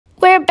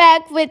We're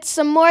back with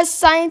some more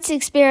science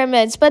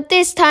experiments, but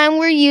this time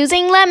we're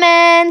using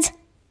lemons.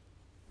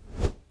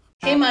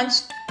 Hey Munch,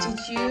 did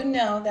you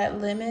know that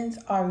lemons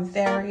are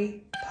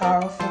very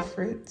powerful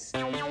fruits?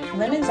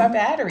 Lemons are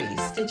batteries.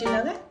 Did you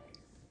know that?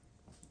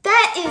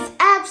 That is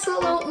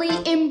absolutely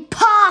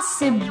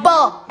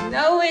impossible.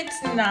 No,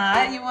 it's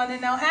not. You want to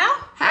know how?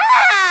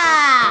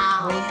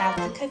 How? We have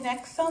to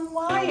connect some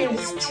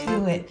wires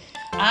to it.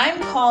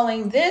 I'm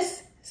calling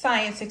this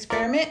science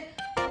experiment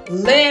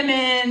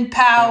lemon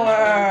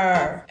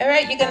power. All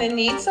right, you're going to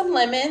need some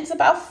lemons,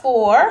 about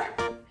 4.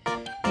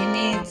 You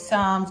need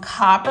some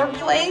copper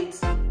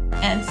plates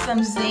and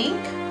some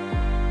zinc.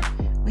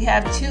 We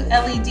have 2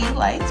 LED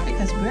lights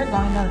because we're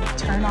going to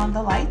turn on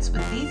the lights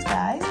with these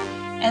guys.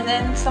 And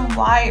then some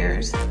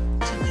wires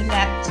to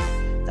connect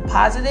the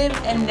positive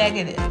and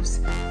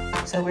negatives.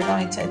 So we're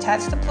going to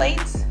attach the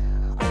plates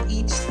on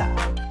each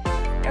side.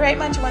 All right,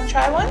 Munch, you want to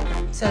try one?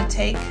 So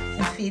take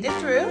and feed it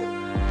through.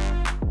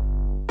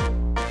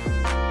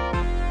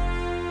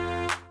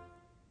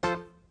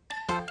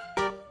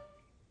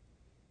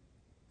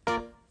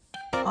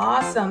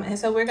 Awesome, and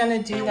so we're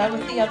going to do that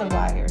with the other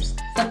wires.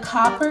 The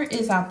copper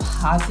is our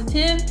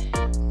positive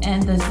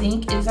and the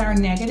zinc is our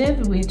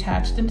negative. We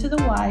attach them to the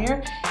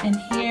wire, and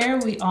here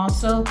we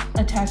also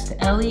attach the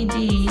LED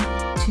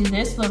to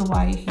this little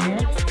wire here.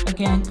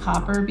 Again,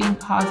 copper being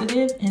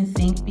positive and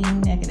zinc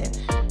being negative.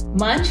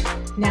 Munch,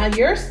 now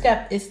your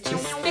step is to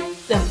stick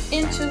them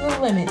into the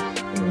lemon.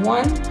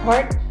 One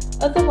part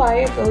of the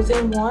wire goes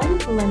in one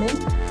lemon.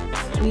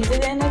 Squeeze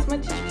it in as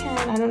much as you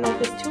can. I don't know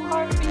if it's too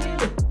hard for you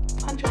to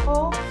punch a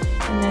hole,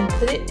 and then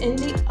put it in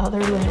the other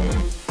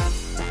lemon.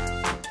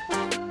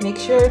 Make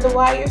sure the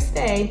wires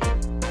stay.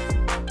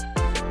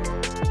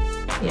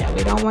 Yeah,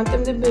 we don't want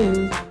them to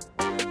move,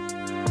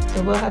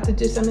 so we'll have to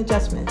do some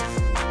adjustments.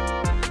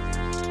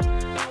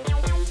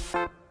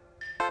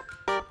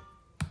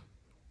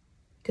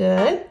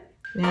 Good.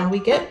 Now we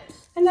get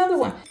another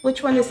one.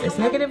 Which one is this,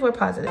 negative or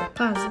positive?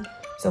 Positive.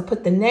 So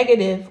put the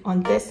negative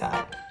on this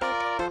side.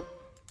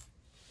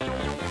 And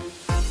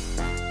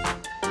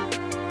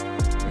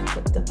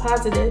put the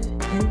positive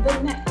in the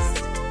next.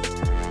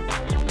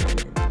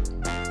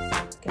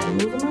 Gotta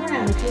move them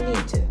around if you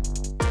need to.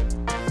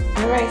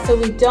 All right, so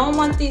we don't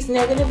want these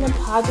negative and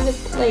positive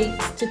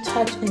plates to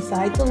touch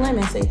inside the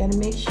lemon, so you gotta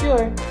make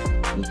sure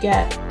you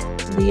get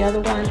the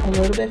other one a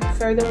little bit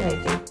further away.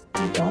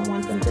 You don't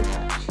want them to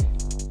touch.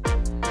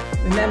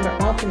 Remember,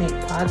 alternate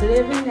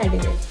positive and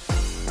negative.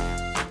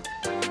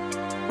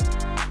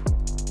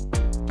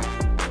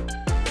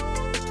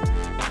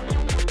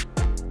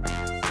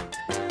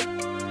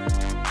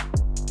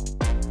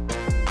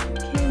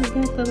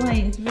 Got the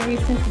light. It's very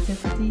sensitive.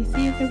 But do you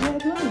see it's a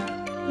red light?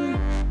 Yeah.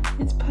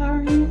 It's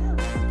powering up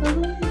the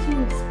lemon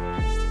juice.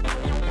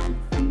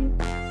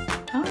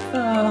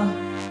 Awesome.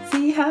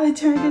 See how it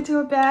turned into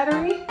a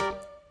battery?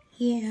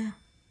 Yeah.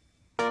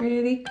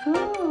 Pretty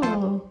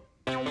cool.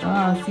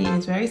 Oh, see,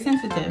 it's very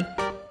sensitive.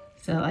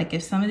 So like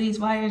if some of these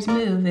wires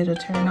move, it'll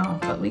turn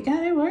off. But we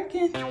got it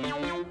working.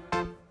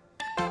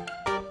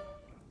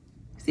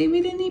 See,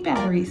 we didn't need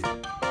batteries.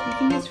 You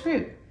can use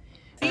fruit.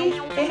 See,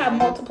 they have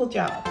multiple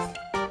jobs.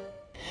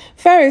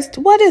 First,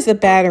 what is a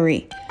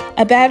battery?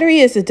 A battery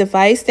is a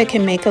device that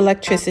can make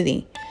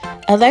electricity.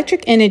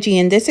 Electric energy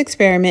in this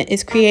experiment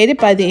is created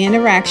by the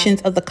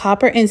interactions of the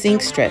copper and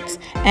zinc strips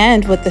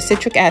and with the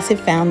citric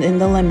acid found in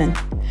the lemon.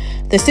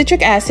 The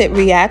citric acid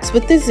reacts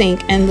with the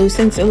zinc and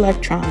loosens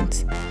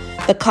electrons.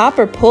 The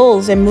copper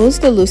pulls and moves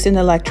the loosened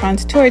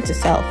electrons towards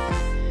itself.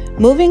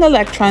 Moving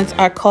electrons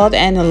are called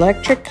an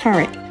electric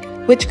current,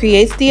 which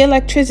creates the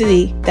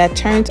electricity that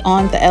turns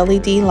on the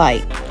LED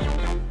light.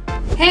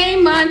 Hey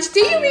Munch, do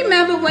you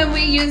remember when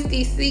we used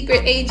these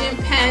secret agent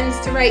pens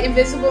to write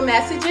invisible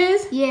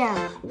messages?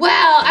 Yeah.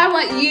 Well, I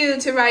want you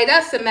to write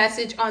us a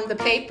message on the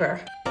paper.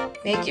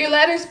 Make your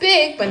letters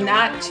big, but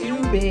not too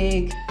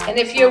big. And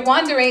if you're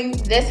wondering,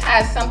 this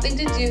has something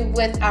to do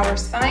with our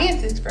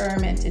science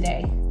experiment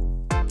today.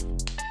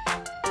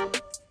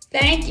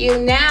 Thank you.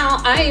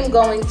 Now I am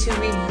going to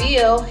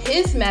reveal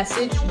his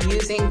message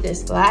using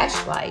this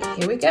flashlight.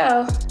 Here we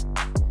go.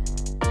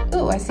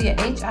 Oh, I see a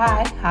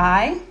H-I,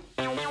 hi.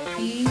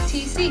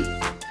 PTC.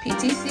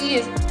 PTC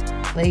is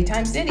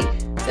Playtime City.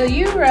 So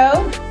you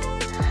wrote,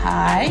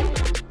 hi,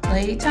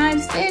 Playtime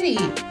City.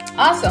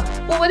 Awesome.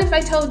 Well, what if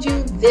I told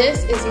you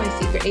this is my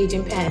secret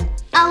agent pen?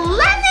 A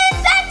lemon?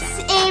 That's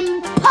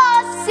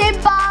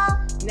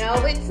impossible.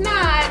 No, it's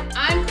not.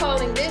 I'm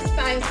calling this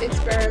science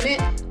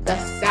experiment the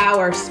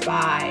Sour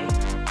Spy.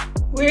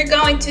 We're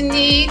going to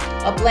need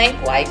a blank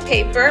white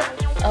paper,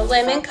 a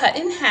lemon cut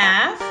in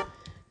half,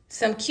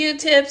 some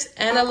Q-tips,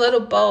 and a little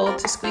bowl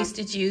to squeeze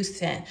the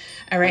juice in.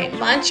 All right,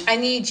 Munch, I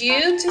need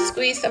you to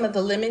squeeze some of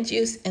the lemon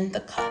juice in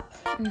the cup.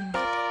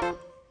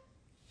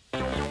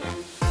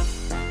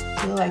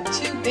 Do like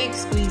 2 big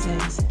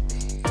squeezes.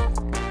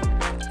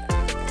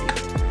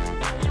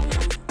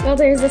 Well,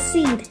 there's a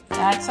seed.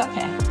 That's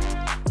okay.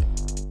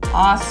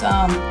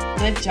 Awesome,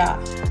 good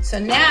job. So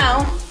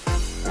now,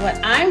 what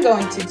I'm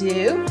going to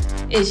do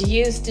is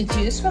use the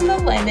juice from the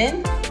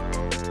lemon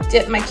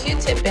dip my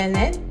Q-tip in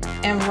it,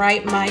 and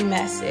write my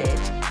message.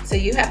 So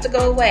you have to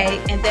go away,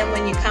 and then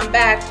when you come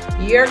back,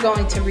 you're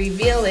going to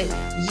reveal it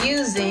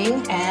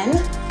using an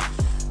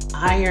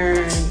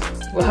iron.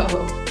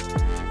 Whoa.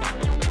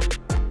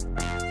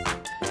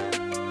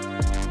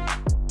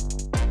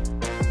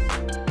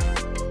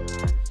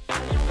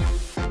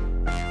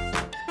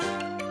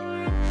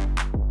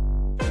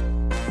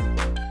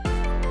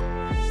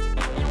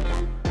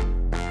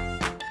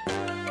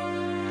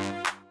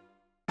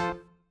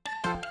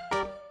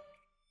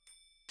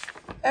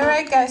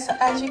 Alright guys, so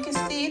as you can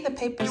see, the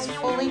paper's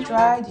fully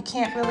dried. You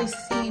can't really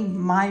see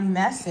my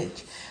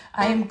message.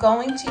 I am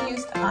going to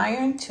use the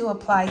iron to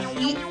apply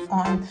heat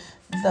on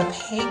the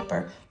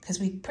paper because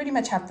we pretty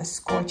much have to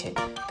scorch it.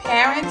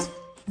 Parents,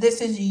 this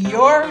is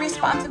your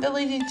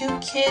responsibility to do.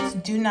 Kids,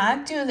 do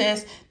not do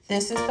this.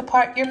 This is the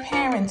part your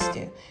parents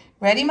do.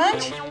 Ready,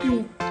 Munch?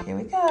 Yeah. Here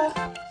we go.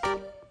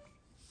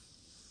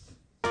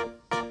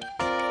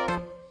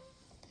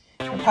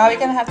 We're probably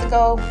going to have to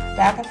go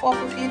back and forth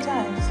a few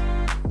times.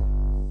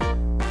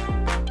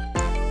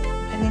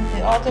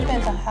 It all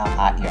depends on how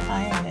hot your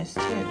iron is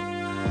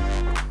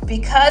too.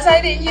 Because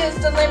I didn't use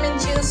the lemon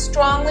juice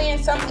strongly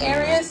in some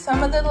areas,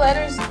 some of the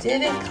letters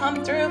didn't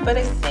come through, but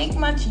I think,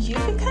 Munch, you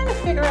can kind of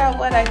figure out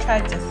what I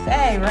tried to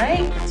say,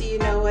 right? Do you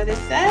know what it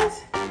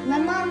says?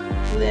 Lemon.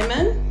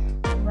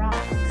 Lemon? Rocks.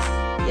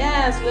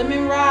 Yes,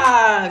 lemon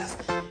rocks.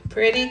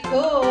 Pretty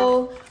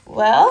cool.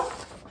 Well,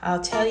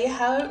 I'll tell you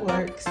how it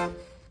works.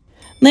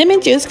 Lemon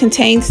juice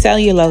contains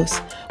cellulose.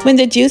 When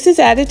the juice is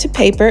added to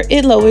paper,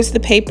 it lowers the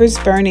paper's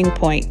burning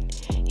point.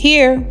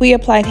 Here, we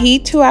applied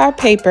heat to our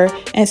paper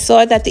and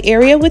saw that the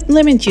area with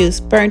lemon juice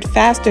burned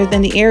faster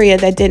than the area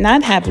that did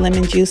not have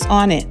lemon juice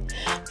on it.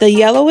 The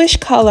yellowish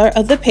color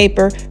of the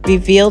paper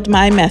revealed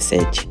my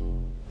message.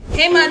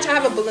 Hey Munch, I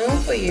have a balloon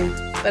for you,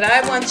 but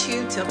I want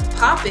you to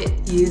pop it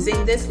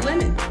using this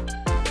lemon.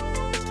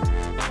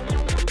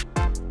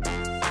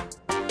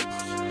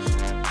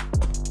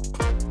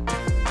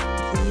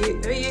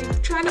 Are you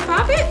trying to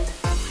pop it?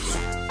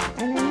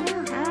 I don't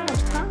know how to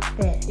pop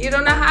it. You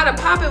don't know how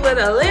to pop it with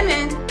a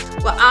lemon?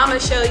 Well, I'm going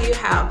to show you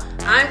how.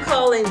 I'm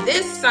calling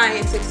this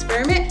science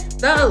experiment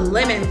the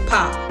lemon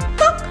pop.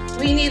 Pop.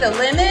 We need a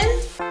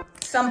lemon,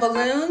 some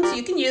balloons.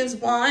 You can use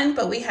one,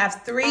 but we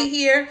have 3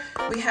 here.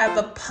 We have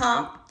a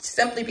pump,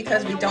 simply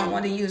because we don't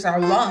want to use our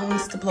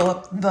lungs to blow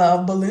up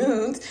the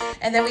balloons.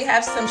 And then we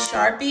have some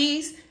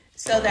Sharpies,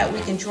 so that we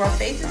can draw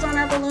faces on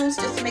our balloons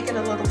just to make it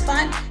a little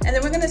fun. And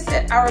then we're gonna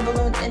set our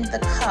balloon in the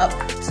cup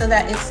so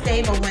that it's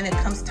stable when it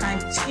comes time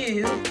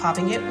to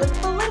popping it with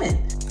the lemon.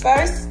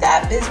 First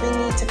step is we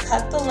need to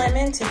cut the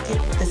lemon to get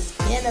the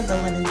skin of the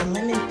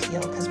lemon peel,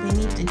 because we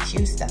need the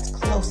juice that's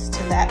close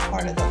to that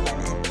part of the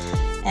lemon.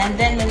 And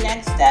then the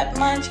next step,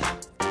 Munch,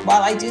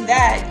 while I do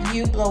that,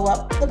 you blow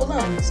up the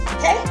balloons,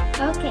 okay?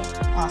 Okay.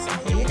 Awesome,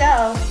 here you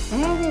go.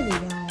 And here we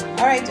go.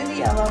 All right, do the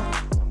yellow.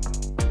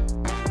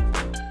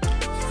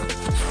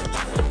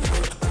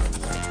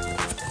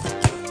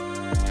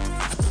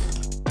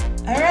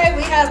 All right,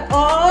 we have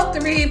all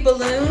 3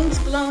 balloons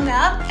blown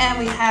up, and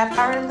we have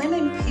our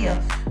lemon peel.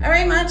 All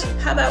right, Munch,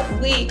 how about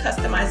we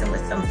customize them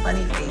with some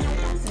funny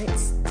faces?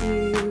 Let's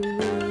do...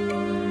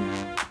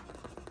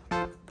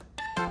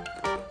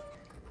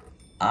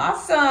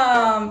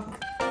 Awesome.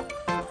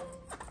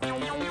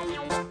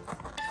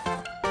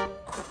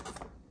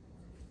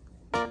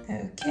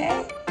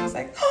 Okay, it's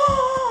like,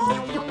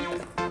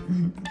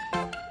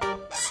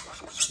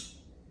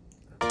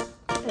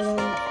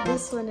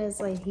 this one is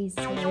like he's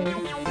tired.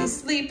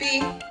 He's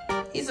sleepy.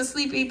 He's a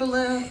sleepy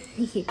balloon.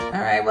 All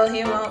right, well,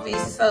 he won't be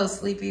so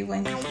sleepy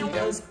when he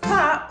goes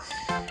pop.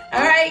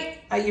 All right,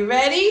 are you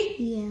ready?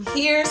 Yeah.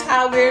 Here's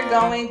how we're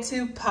going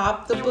to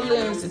pop the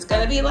balloons. It's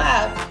gonna be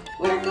loud.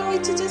 We're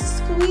going to just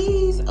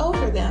squeeze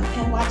over them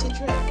and watch it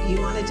drip. You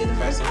wanna do the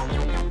first one?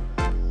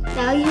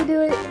 Now you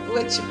do it.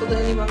 Which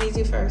balloon you want me to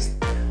do first?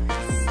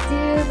 Let's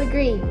do the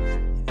green.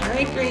 All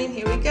right, green,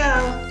 here we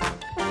go.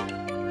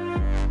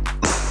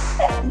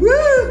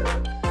 Woo!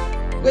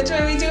 Which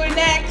one are we doing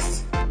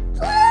next?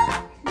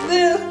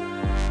 Blue. Is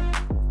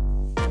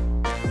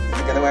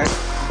it gonna work?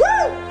 Woo!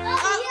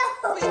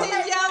 Oh, we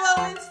did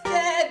yellow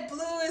instead.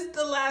 Blue is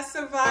the last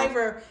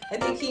survivor. I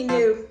think he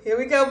knew. Here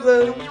we go,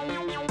 Blue.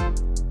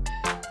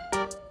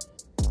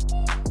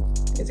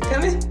 Is it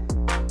coming?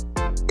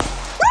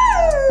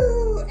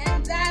 Woo!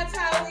 And that's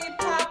how we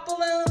pop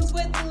balloons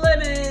with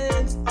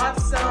lemons.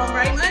 Awesome,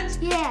 right, Munch?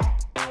 Yeah.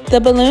 The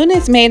balloon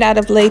is made out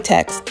of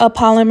latex, a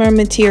polymer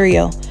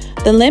material.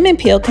 The lemon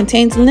peel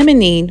contains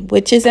limonene,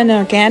 which is an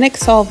organic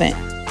solvent.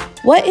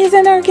 What is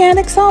an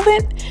organic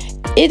solvent?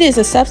 It is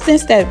a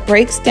substance that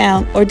breaks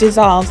down or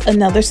dissolves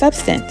another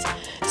substance.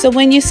 So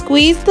when you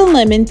squeeze the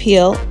lemon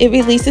peel, it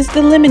releases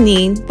the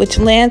limonene, which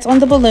lands on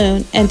the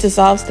balloon and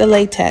dissolves the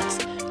latex,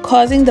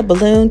 causing the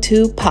balloon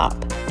to pop.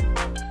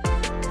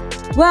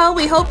 Well,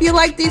 we hope you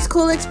like these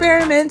cool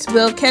experiments.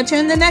 We'll catch you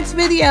in the next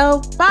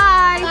video.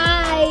 Bye!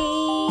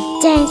 Bye!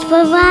 Thanks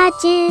for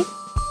watching.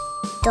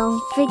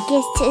 Don't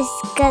forget to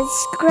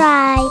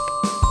subscribe.